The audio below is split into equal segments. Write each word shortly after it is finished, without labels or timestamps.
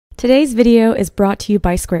Today's video is brought to you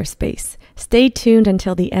by Squarespace. Stay tuned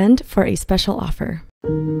until the end for a special offer.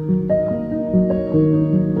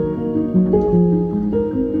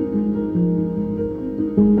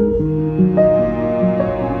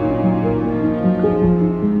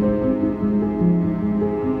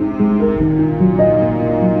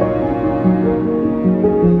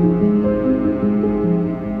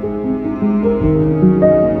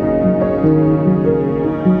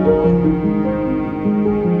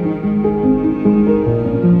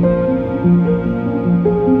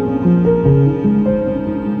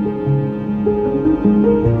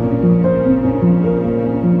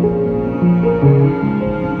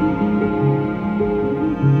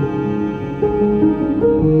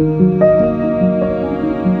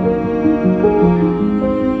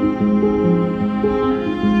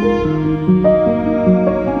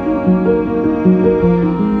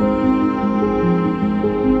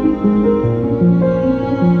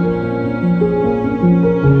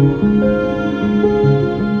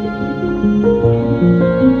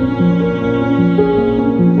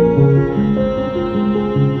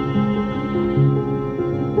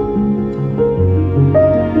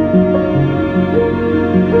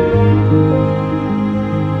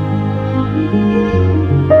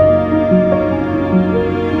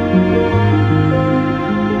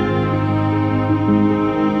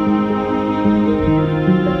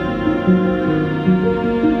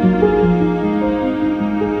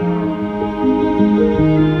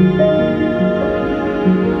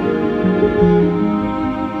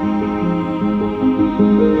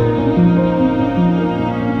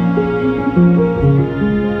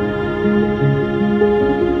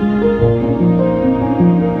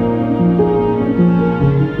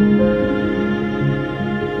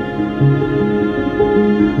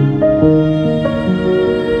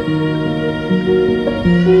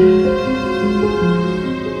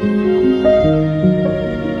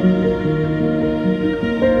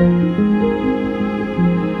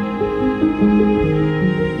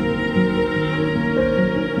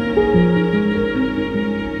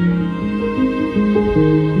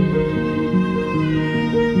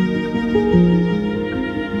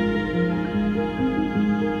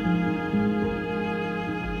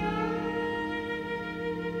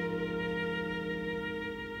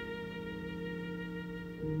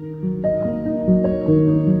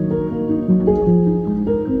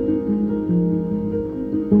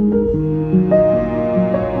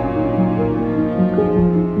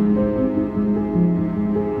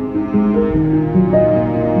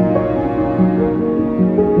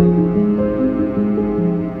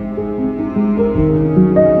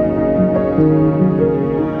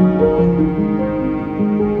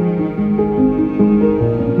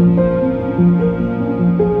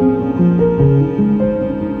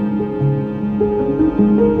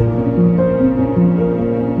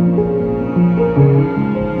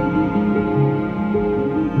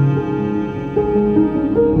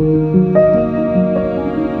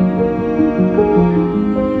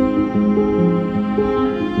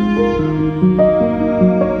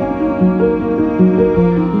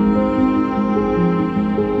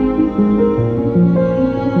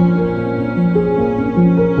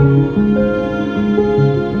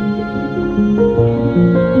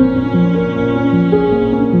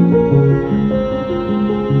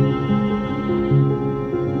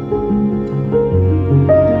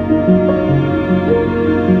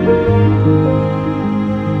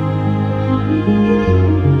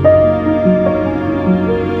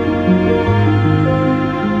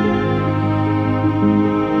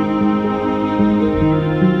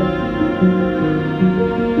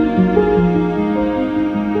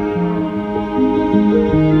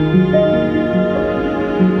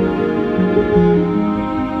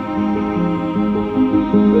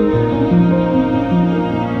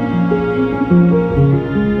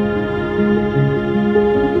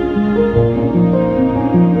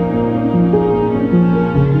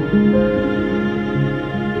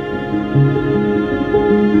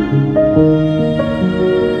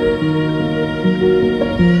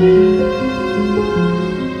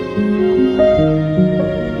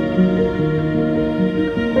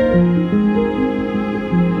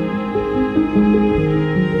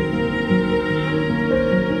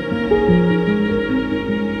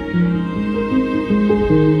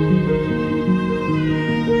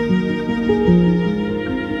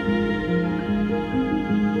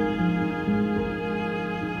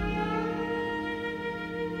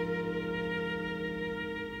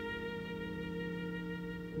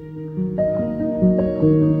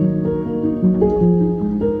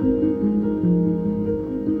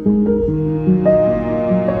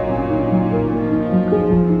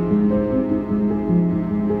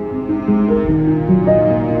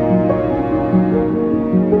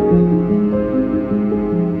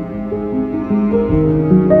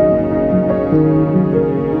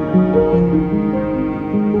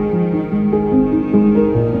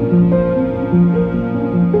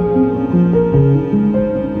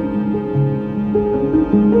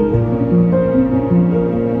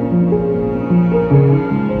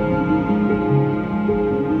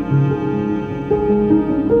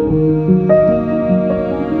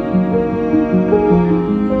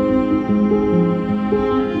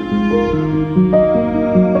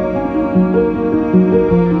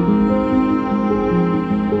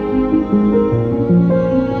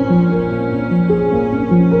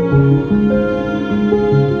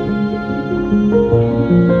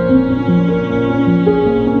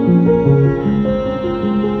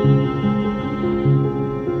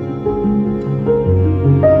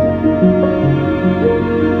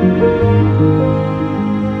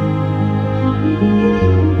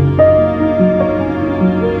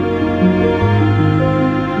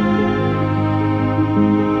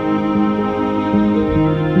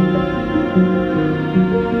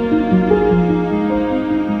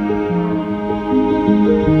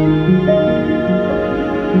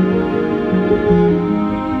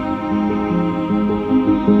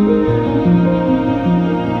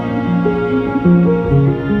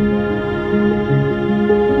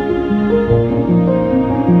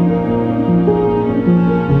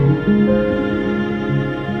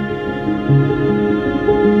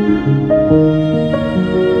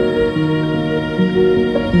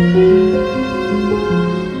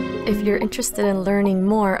 interested in learning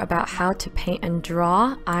more about how to paint and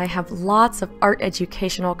draw, I have lots of art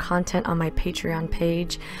educational content on my Patreon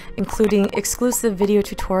page, including exclusive video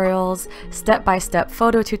tutorials, step-by-step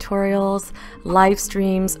photo tutorials, live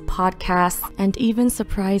streams, podcasts, and even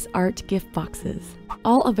surprise art gift boxes.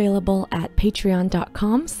 All available at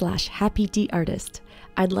patreon.com/happydartist.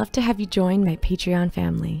 I'd love to have you join my Patreon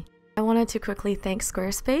family. I wanted to quickly thank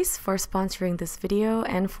Squarespace for sponsoring this video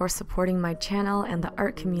and for supporting my channel and the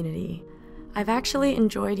art community. I've actually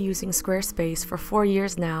enjoyed using Squarespace for 4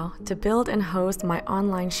 years now to build and host my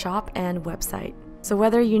online shop and website. So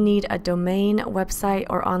whether you need a domain, website,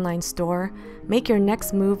 or online store, make your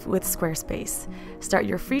next move with Squarespace. Start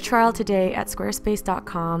your free trial today at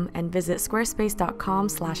squarespace.com and visit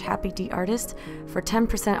squarespace.com/happydartist for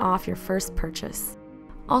 10% off your first purchase.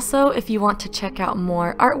 Also, if you want to check out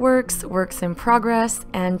more artworks, works in progress,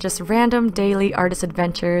 and just random daily artist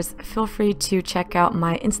adventures, feel free to check out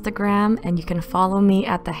my Instagram, and you can follow me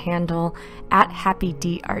at the handle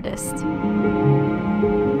 @happydartist.